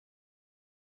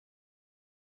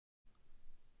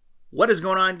What is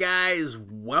going on, guys?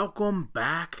 Welcome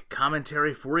back.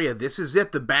 Commentary for you. This is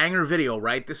it, the banger video,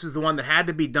 right? This is the one that had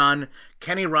to be done.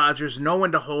 Kenny Rogers, know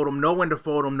when to hold him, know when to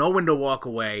fold him, know when to walk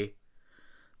away.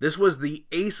 This was the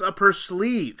ace up her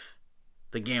sleeve,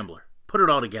 the gambler. Put it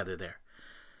all together there.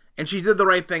 And she did the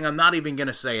right thing. I'm not even going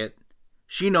to say it.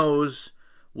 She knows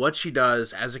what she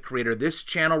does as a creator. This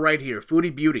channel right here,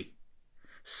 Foodie Beauty,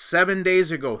 7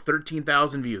 days ago,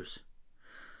 13,000 views.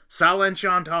 Sala and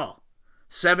Chantal,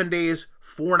 7 days,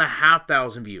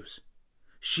 4,500 views.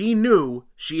 She knew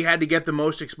she had to get the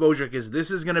most exposure because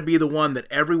this is going to be the one that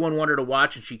everyone wanted to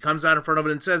watch, and she comes out in front of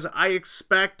it and says, I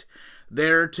expect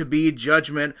there to be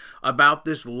judgment about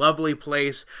this lovely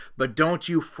place, but don't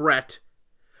you fret.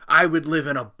 I would live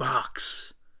in a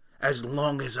box as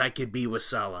long as I could be with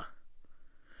Sala.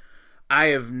 I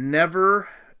have never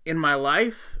in my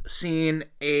life seen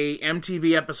a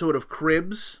MTV episode of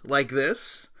Cribs like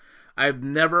this. I've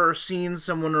never seen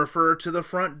someone refer to the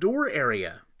front door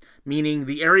area, meaning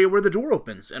the area where the door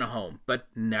opens in a home. But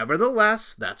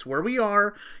nevertheless, that's where we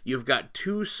are. You've got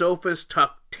two sofas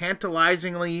tucked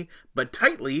tantalizingly but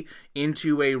tightly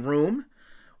into a room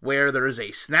where there's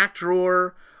a snack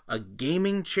drawer, a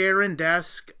gaming chair and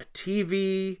desk, a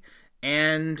TV,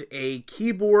 and a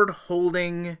keyboard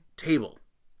holding table.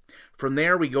 From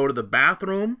there, we go to the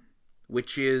bathroom,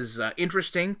 which is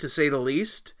interesting to say the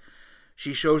least.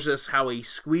 She shows us how a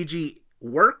squeegee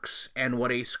works and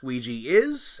what a squeegee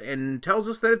is, and tells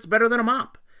us that it's better than a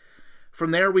mop.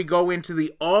 From there, we go into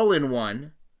the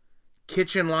all-in-one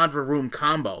kitchen laundry room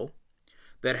combo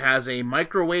that has a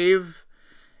microwave,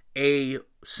 a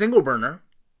single burner,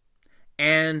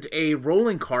 and a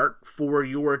rolling cart for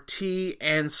your tea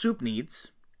and soup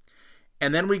needs.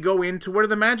 And then we go into where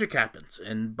the magic happens.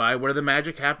 And by where the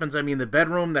magic happens, I mean the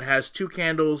bedroom that has 2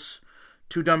 candles,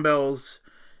 2 dumbbells,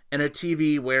 and a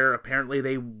TV where apparently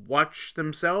they watch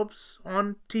themselves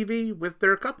on TV with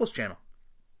their couples channel.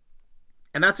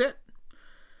 And that's it.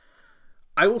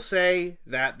 I will say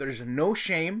that there's no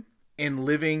shame in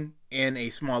living in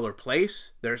a smaller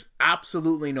place. There's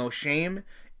absolutely no shame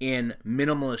in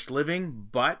minimalist living,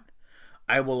 but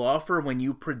I will offer when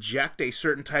you project a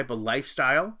certain type of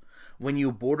lifestyle, when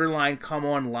you borderline come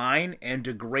online and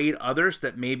degrade others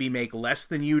that maybe make less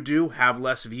than you do, have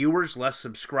less viewers, less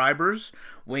subscribers,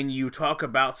 when you talk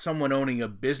about someone owning a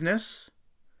business,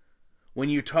 when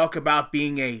you talk about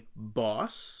being a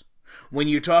boss, when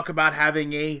you talk about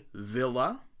having a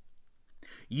villa,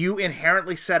 you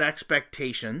inherently set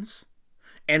expectations,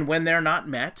 and when they're not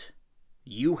met,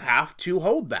 you have to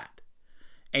hold that.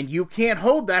 And you can't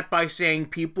hold that by saying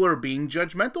people are being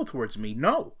judgmental towards me.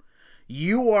 No.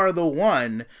 You are the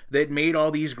one that made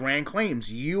all these grand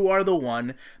claims. You are the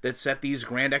one that set these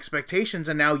grand expectations,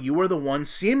 and now you are the one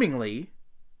seemingly,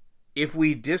 if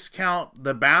we discount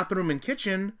the bathroom and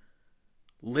kitchen,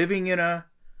 living in a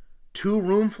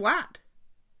 2-room flat.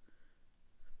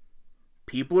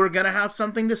 People are going to have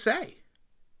something to say,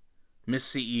 Miss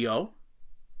CEO.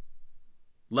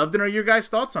 Love to know your guys'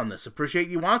 thoughts on this. Appreciate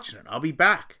you watching it. I'll be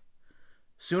back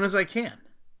as soon as I can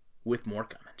with more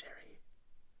comments.